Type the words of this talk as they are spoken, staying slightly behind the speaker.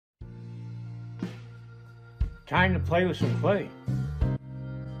Time to play with some clay.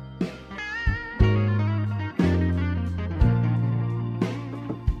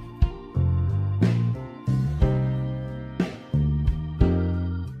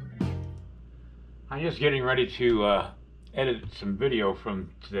 I'm just getting ready to edit some video from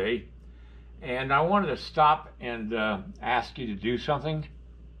today, and I wanted to stop and ask you to do something.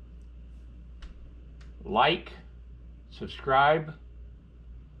 Like, subscribe,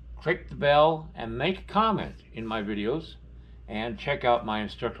 click the bell, and make a comment in my videos, and check out my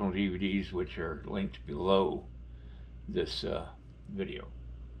instructional DVDs, which are linked below this video.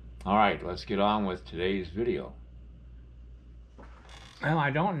 Alright, let's get on with today's video. Well, I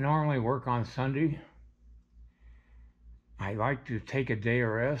don't normally work on Sunday. I like to take a day of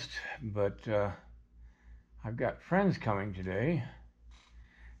rest, but I've got friends coming today,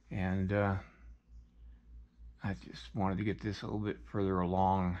 and I just wanted to get this a little bit further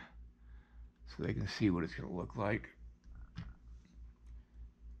along so they can see what it's going to look like.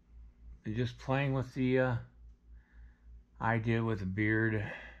 And just playing with the idea with the beard,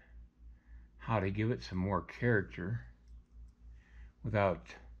 how to give it some more character without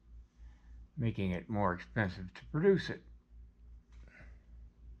making it more expensive to produce it.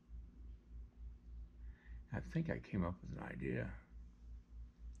 I think I came up with an idea.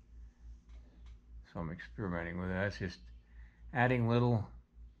 So I'm experimenting with it. That's just adding little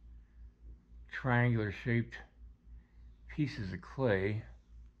triangular shaped pieces of clay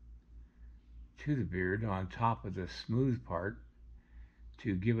to the beard on top of the smooth part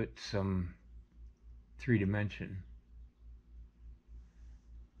to give it some 3-dimension.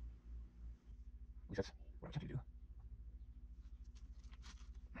 That's what I'm trying to do.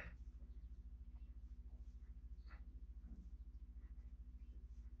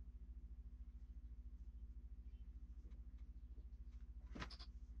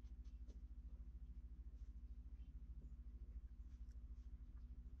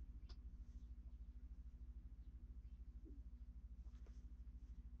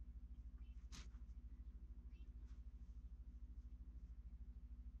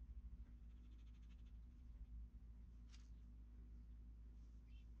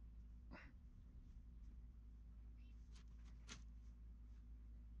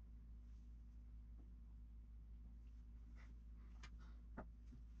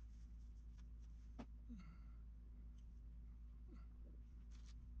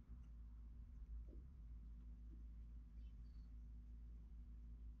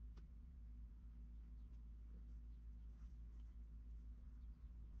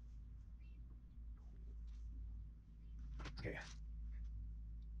 Okay.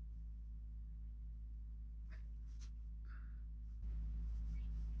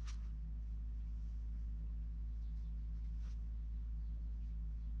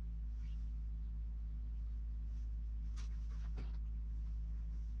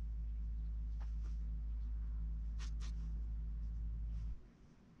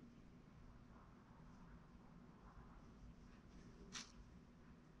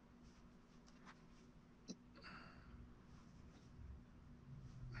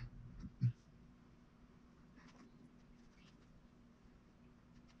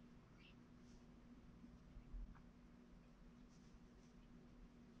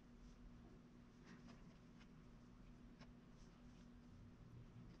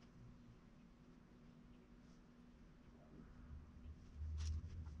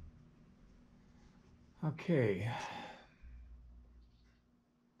 Okay.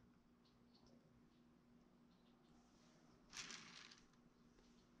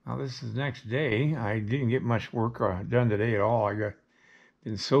 Now this is the next day. I didn't get much work done today at all.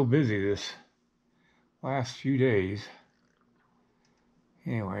 Been so busy this last few days.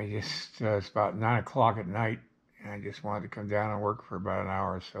 Anyway, just it's about 9 o'clock at night, and I just wanted to come down and work for about an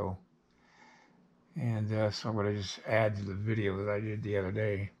hour or so. And so I'm going to just add to the video that I did the other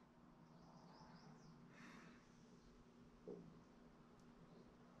day.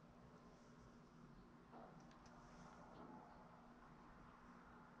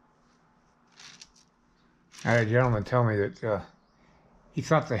 I had a gentleman tell me that he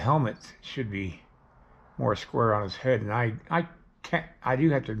thought the helmet should be more square on his head, and I do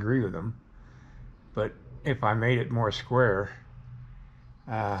have to agree with him. But if I made it more square,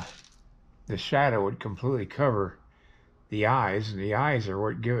 the shadow would completely cover the eyes, and the eyes are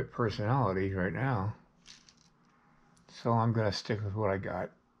what give it personality right now. So I'm going to stick with what I got.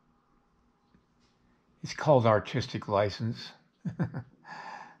 It's called artistic license.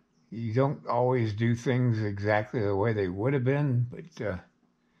 You don't always do things exactly the way they would have been, but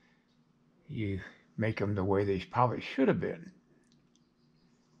you make them the way they probably should have been.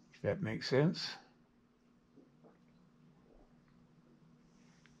 If that makes sense.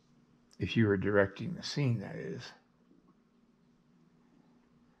 If you were directing the scene, that is.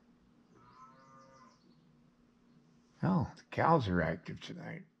 Oh, the cows are active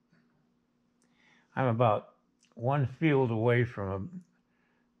tonight. I'm about one field away from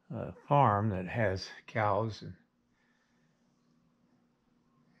a farm that has cows, and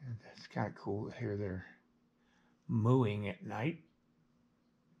it's kind of cool to hear their mooing at night.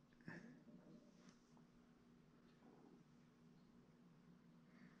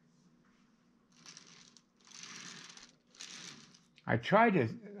 I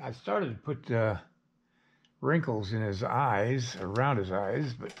started to put wrinkles in his eyes, around his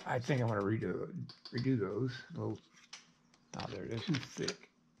eyes, but I think I'm going to redo those. Oh, there it is, too thick.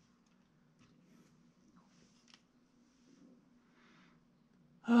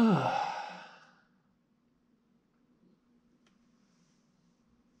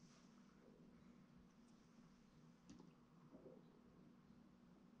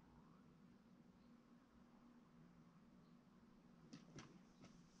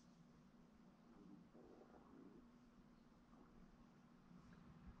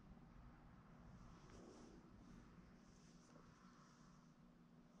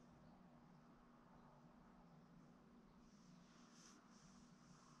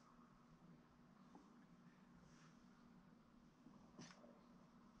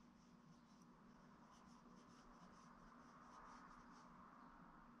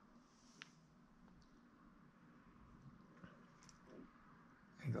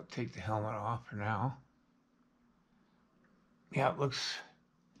 I think I'll take the helmet off for now. Yeah, it looks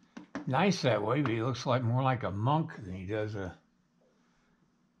nice that way, but he looks like more like a monk than he does a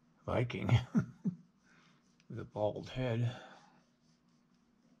Viking with a bald head.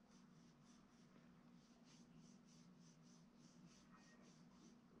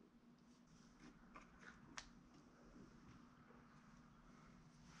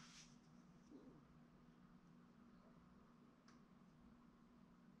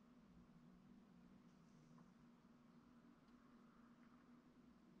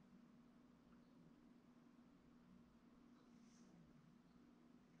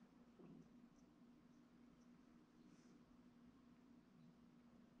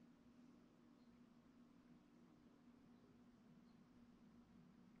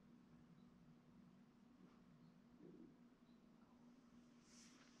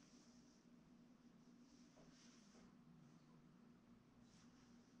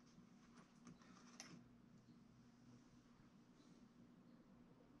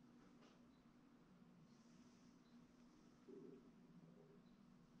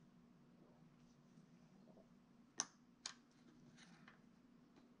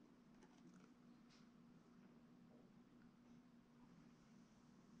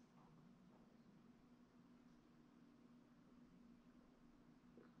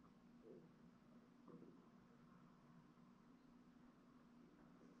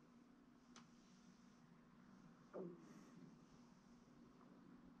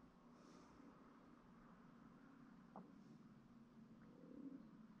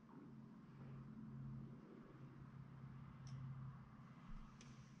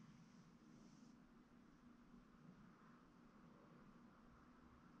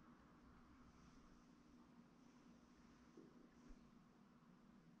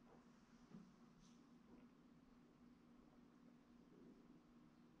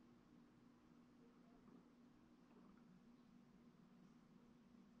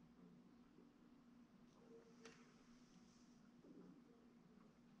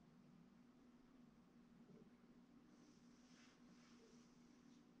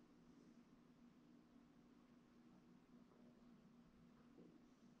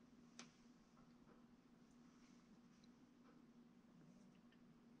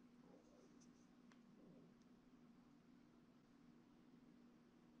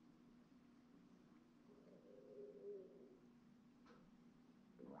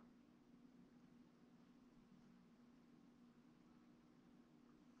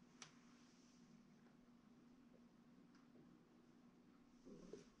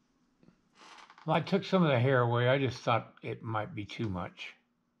 Well, I took some of the hair away. I just thought it might be too much.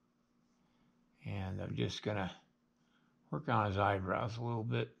 And I'm just going to work on his eyebrows a little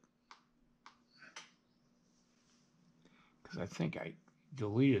bit, because I think I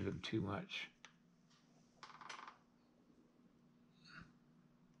deleted them too much.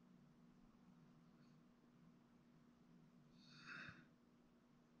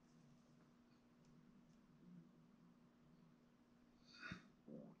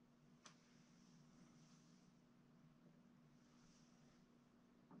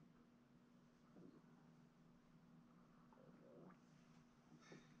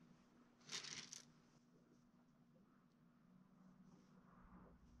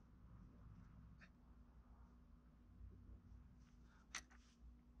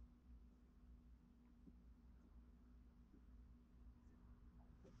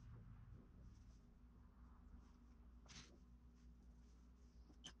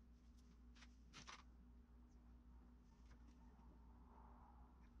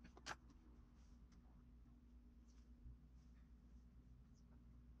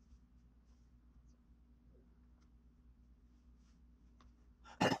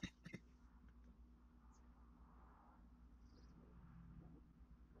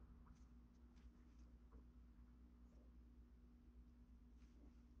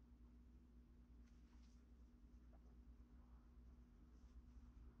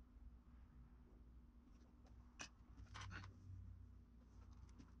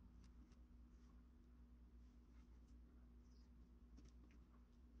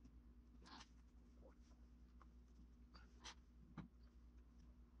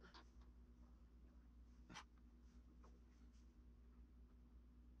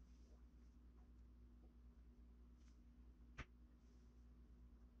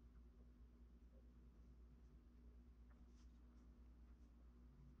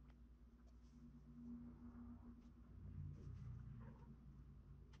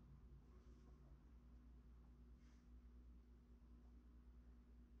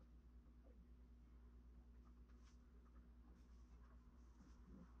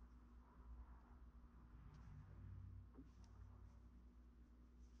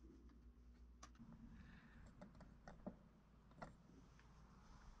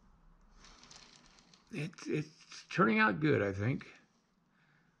 it's turning out good, I think.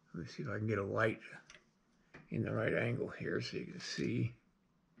 Let me see if I can get a light in the right angle here so you can see.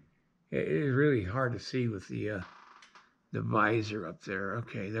 It is really hard to see with the visor up there.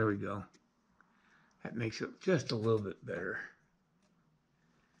 Okay, there we go. That makes it just a little bit better.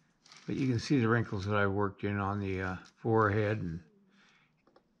 But you can see the wrinkles that I worked in on the forehead. And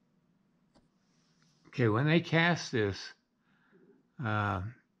okay, when they cast this,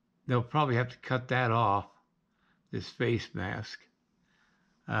 they'll probably have to cut that off, this face mask,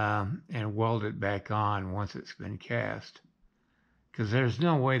 and weld it back on once it's been cast. Because there's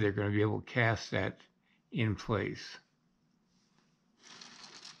no way they're going to be able to cast that in place.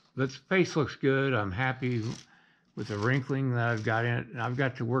 But the face looks good. I'm happy with the wrinkling that I've got in it. And I've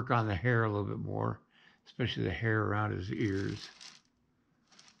got to work on the hair a little bit more, especially the hair around his ears.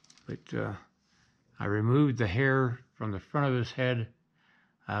 But I removed the hair from the front of his head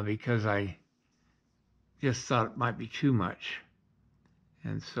because I just thought it might be too much.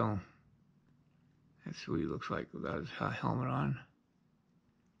 And so that's what he looks like without his helmet on.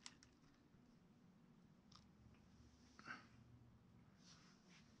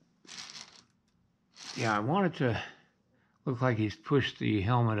 Yeah, I want it to look like he's pushed the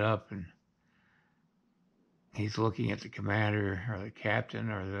helmet up and he's looking at the commander or the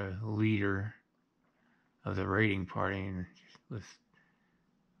captain or the leader of the raiding party and with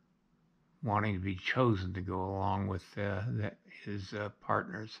wanting to be chosen to go along with his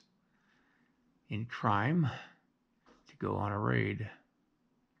partners in crime to go on a raid.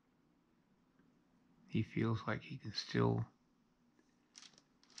 He feels like he can still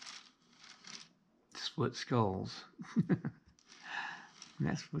split skulls. And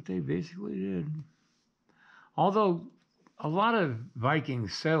that's what they basically did. Although a lot of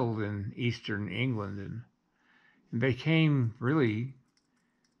Vikings settled in eastern England and became really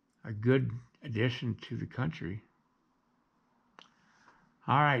a good addition to the country.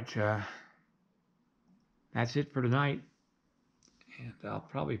 All right, that's it for tonight. And I'll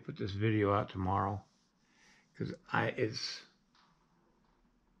probably put this video out tomorrow because it's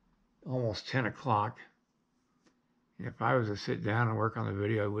almost 10 o'clock. And if I was to sit down and work on the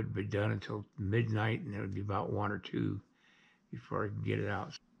video, it wouldn't be done until midnight, and it would be about 1 or 2 before I can get it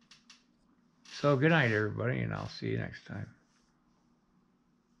out. So good night, everybody, and I'll see you next time.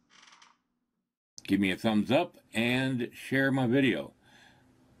 Give me a thumbs up and share my video.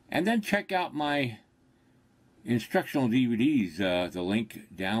 And then check out my instructional DVDs, the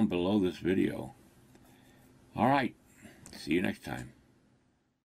link down below this video. All right, see you next time.